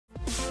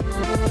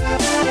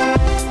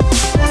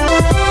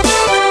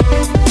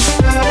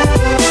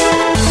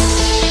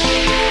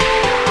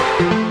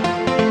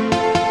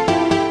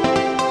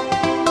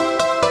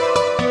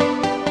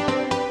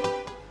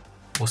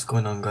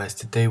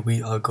today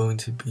we are going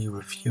to be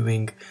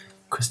reviewing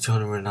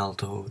Cristiano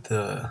Ronaldo,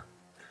 the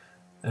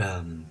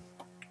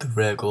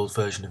rare gold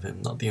version of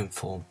him, not the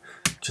inform,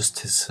 just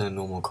his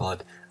normal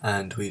card,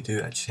 and we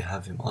do actually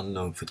have him on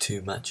loan for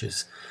 2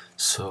 matches.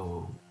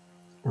 So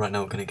right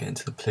now we're going to get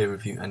into the play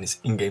review and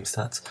his in-game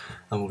stats,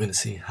 and we're going to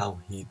see how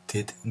he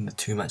did in the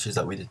 2 matches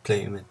that we did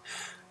play him in.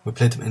 We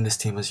played him in this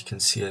team, as you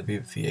can see, a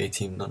BBVA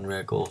team,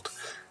 non-rare gold,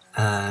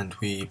 and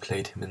we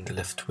played him in the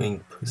left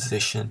wing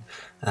position,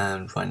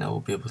 and right now we'll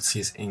be able to see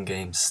his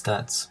in-game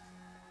stats.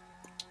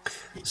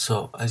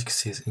 So as you can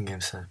see, his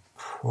in-game stats,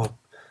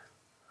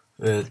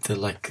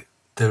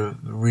 they're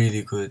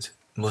really good.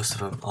 Most of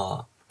them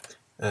are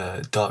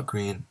dark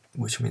green,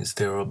 which means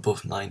they're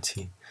above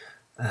 90,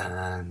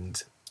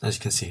 and as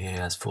you can see here, he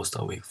has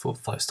 4-star weak foot,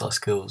 5-star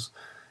skills,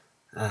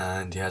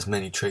 and he has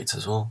many traits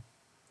as well.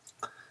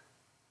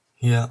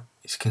 Here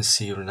you can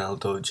see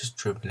Ronaldo just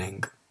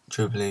dribbling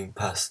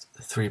past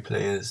 3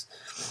 players,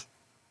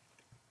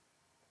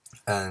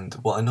 and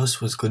what I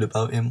noticed was good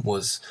about him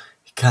was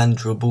he can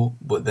dribble,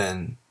 but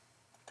then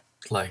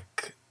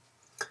like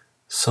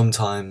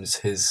sometimes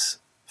his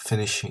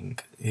finishing,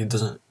 he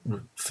doesn't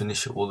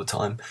finish it all the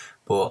time,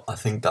 but I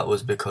think that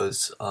was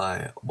because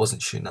I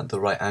wasn't shooting at the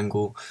right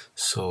angle.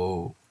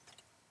 So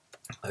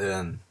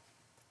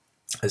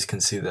as you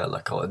can see there,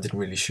 like I didn't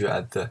really shoot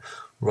at the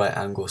right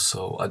angle,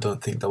 so I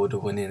don't think that would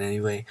have won in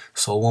anyway,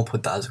 so I won't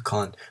put that as a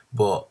con.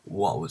 But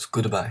what was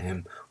good about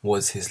him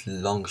was his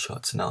long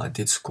shots. Now I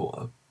did score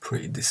a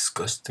pretty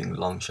disgusting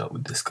long shot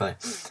with this guy,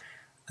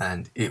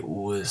 and it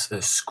was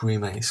a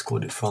screamer. He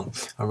scored it from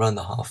around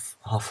the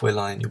halfway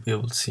line. You'll be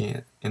able to see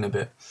it in a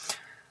bit.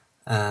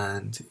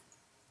 And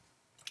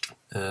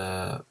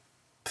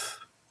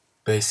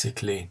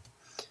basically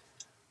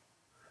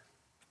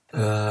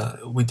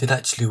we did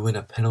actually win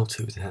a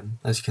penalty with him,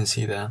 as you can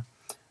see there,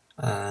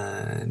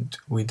 and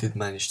we did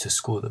manage to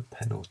score the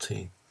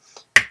penalty.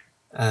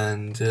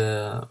 And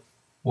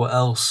what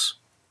else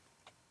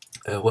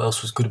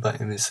was good about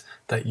him is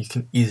that you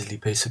can easily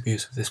pace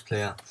abuse with this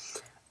player,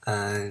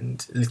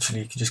 and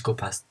literally you can just go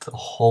past the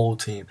whole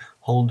team,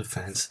 whole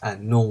defense,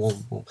 and no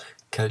one will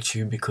catch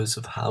you because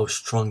of how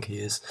strong he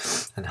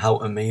is and how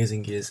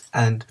amazing he is.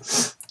 And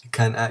you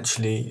can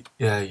actually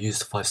use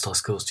the 5-star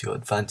skills to your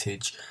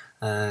advantage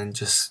and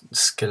just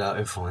skill out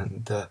everyone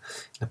in the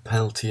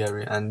penalty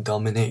area and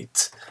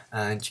dominate,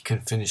 and you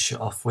can finish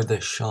it off with a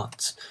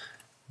shot,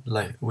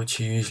 like which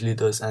he usually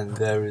does. And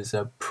there is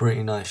a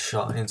pretty nice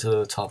shot into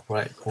the top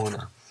right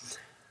corner.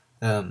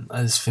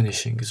 His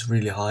finishing is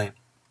really high,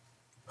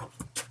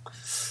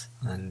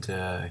 and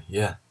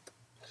yeah,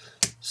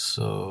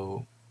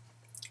 so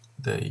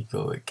there you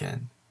go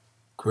again,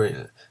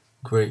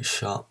 great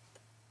shot.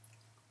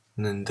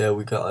 And then there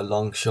we got a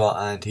long shot,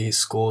 and he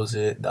scores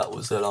it. That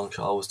was the long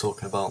shot I was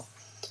talking about.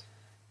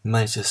 He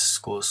managed to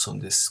score some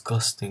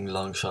disgusting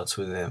long shots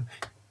with him.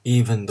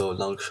 Even though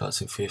long shots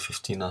in FIFA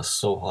 15 are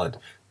so hard,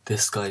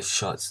 this guy's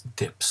shots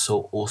dip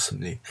so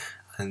awesomely,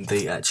 and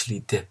they actually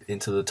dip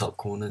into the top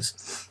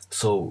corners.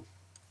 So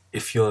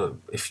if you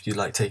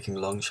like taking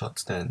long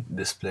shots, then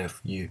this player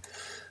for you.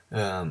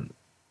 What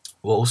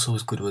also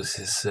was good was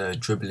his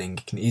dribbling.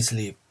 He can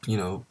easily,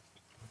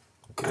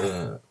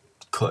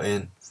 cut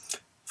in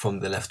from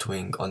the left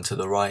wing onto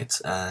the right,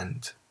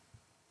 and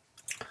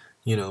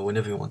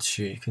whenever you want to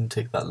shoot, you can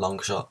take that long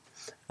shot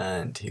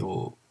and he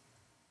will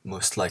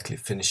most likely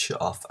finish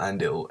it off,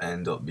 and it will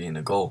end up being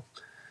a goal.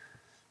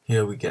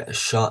 Here we get a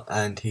shot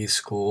and he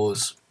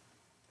scores.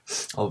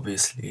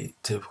 Obviously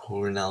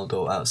typical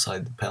Ronaldo,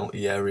 outside the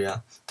penalty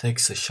area,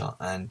 takes a shot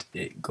and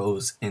it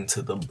goes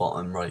into the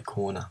bottom right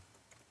corner.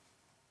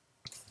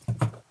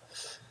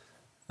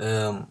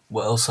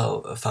 What else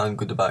I found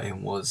good about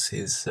him was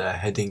his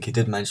heading. He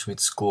did manage to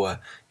score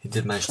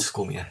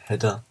me a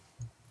header,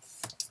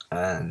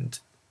 and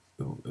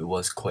it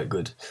was quite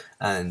good.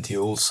 And he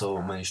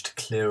also managed to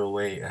clear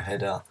away a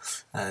header,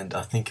 and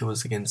I think it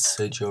was against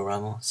Sergio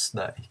Ramos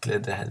that he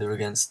cleared the header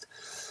against.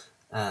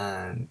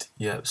 And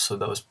yeah, so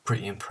that was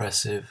pretty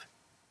impressive.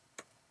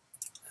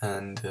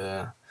 And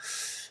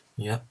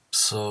yeah,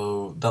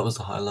 so that was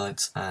the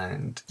highlights,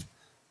 and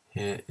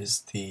here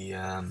is the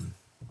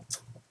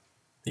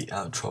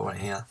outro right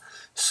here.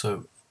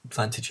 So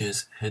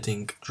advantages: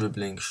 heading,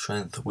 dribbling,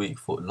 strength, weak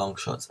foot, long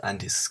shots, and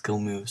his skill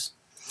moves.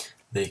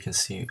 There you can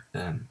see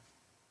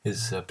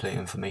his player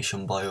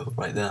information bio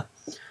right there.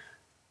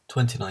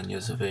 29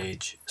 years of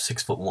age,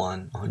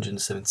 6'1",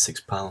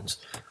 176 pounds,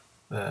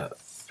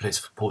 plays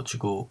for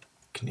Portugal.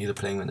 You can either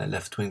play him in a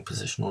left wing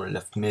position or a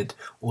left mid,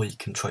 or you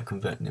can try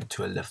converting him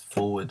to a left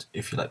forward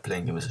if you like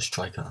playing him as a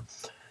striker.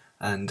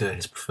 And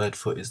his preferred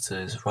foot is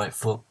his right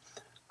foot.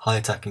 High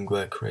attacking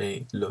work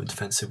rate, low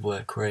defensive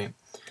work rate,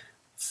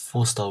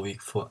 4-star weak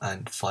foot,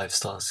 and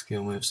 5-star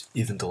skill moves,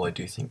 even though I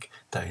do think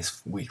that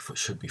his weak foot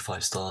should be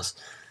 5 stars.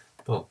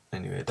 But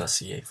anyway,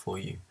 that's EA for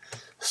you.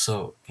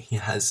 So he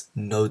has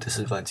no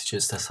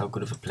disadvantages. That's how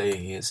good of a player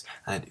he is.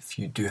 And if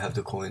you do have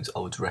the coins, I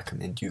would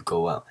recommend you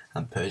go out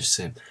and purchase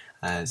him,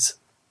 as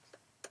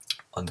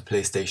on the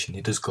PlayStation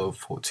he does go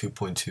for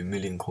 2.2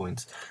 million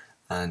coins,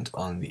 and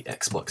on the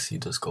Xbox he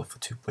does go for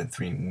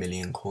 2.3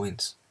 million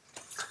coins.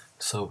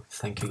 So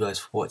thank you guys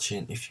for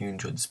watching. If you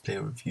enjoyed this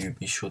player review,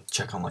 be sure to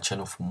check out my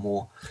channel for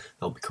more.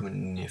 That'll be coming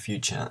in the near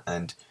future,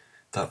 and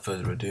without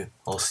further ado,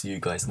 I'll see you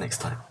guys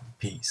next time.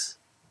 Peace.